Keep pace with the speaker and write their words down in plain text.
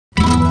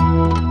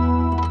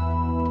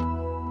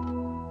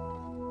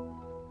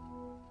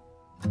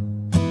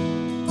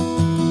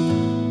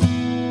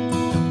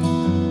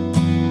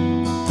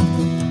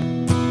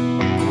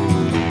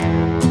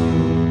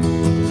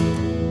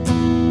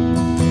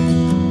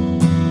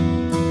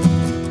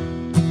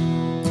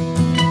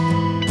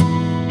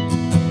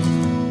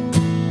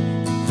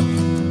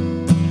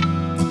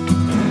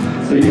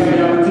have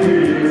the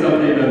opportunity to do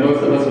something that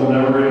most of us will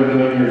never in a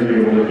million years be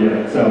able to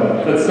get. So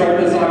let's start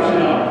this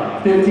auction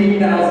off.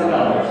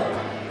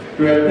 $15,000.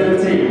 Do we have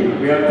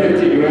 15? We have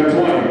 50. Do we have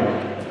 20?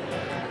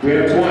 We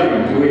have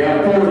 20. Do we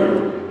have 40?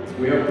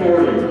 We have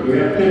 40. Do we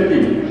have 50?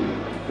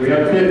 We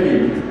have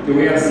 50. Do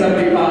we have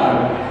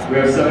 75? We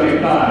have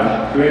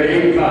 75. Do we have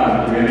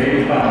 85? We have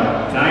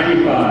 85.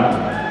 95.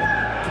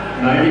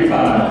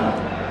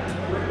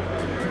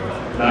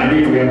 95.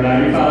 90. We have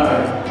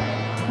 95.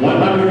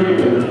 100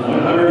 even.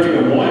 100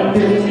 even.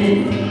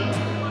 115.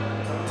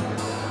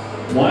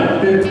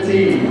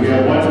 115. We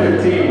have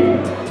 115.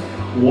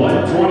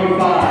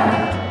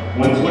 125.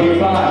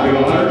 125. We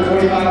have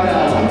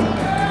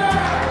 125,000.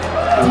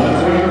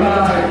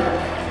 125.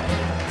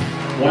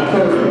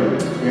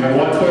 130. We have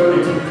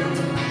 130.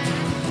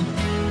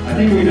 I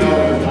think we know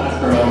what this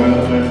last girl went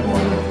for.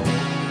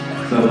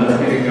 So let's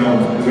get it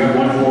going. We have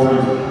 140.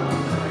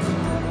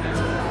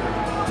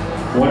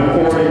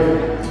 140.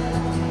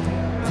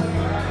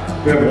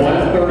 We have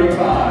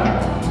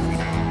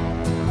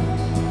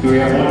 135. Do we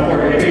have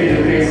 140? Anybody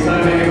to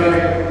FaceTime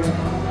anybody?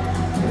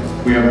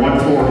 We have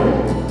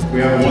 140. We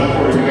have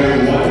 140. We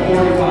have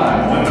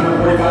 145.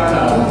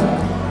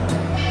 145,000.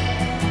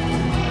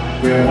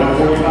 We have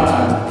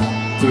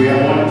 145. Do we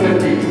have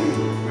 150?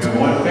 We have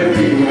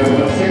 150. We have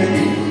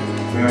 160.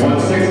 We have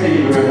 160.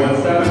 We have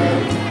 170.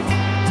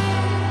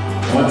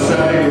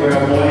 170. We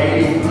have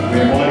 180. We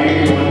have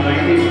 180.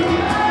 190.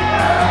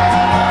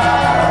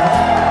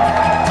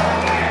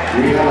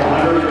 We have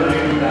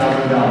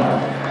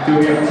 $190,000. Do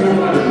we have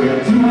 200? We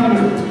have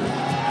 200.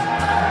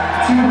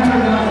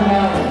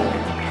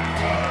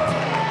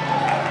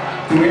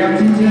 $200,000. Do we have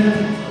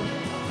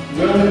 210?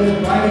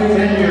 Willett, buy the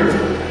 10 years.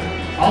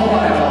 I'll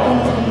buy it all of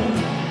them.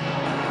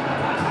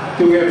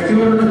 Do we have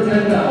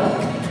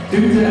 210,000?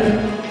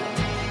 210.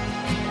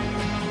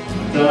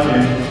 I'm telling you,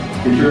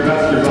 get your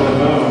investors on the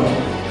phone.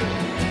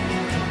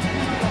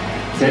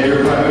 10-year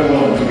private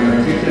loans. We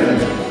have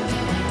 210.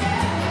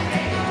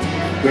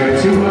 We have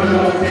 200 on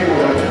the table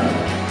right now.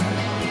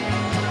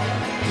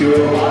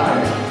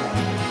 205.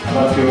 How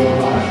about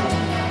 205?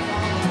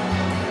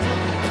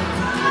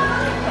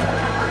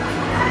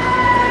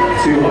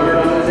 200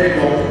 on the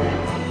table.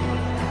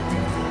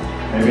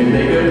 Maybe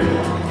they good.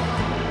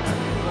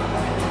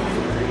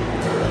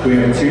 We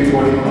have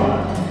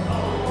 225.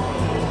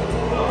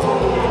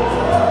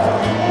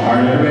 All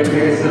right, everybody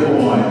take a sip of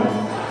wine.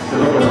 Sip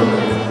of bourbon.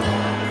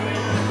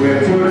 We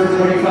have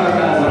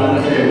 225,000 on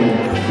the table.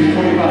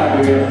 225.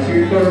 We have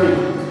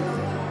 230.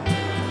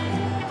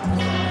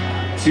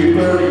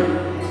 230.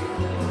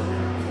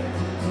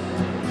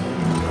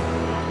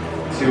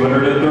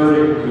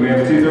 230. Do we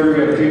have 230? We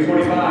have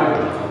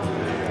 225.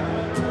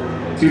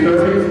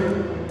 230.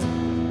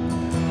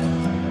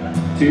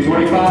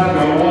 225.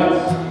 Going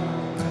once.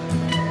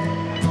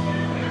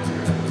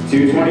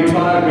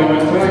 225.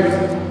 Going twice.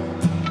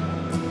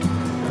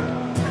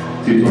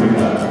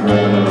 225.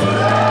 Congratulations.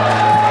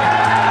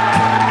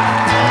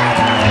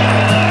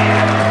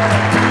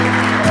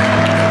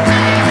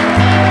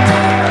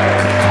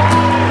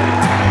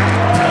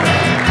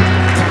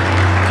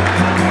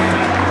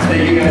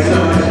 Thank you guys so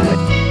much.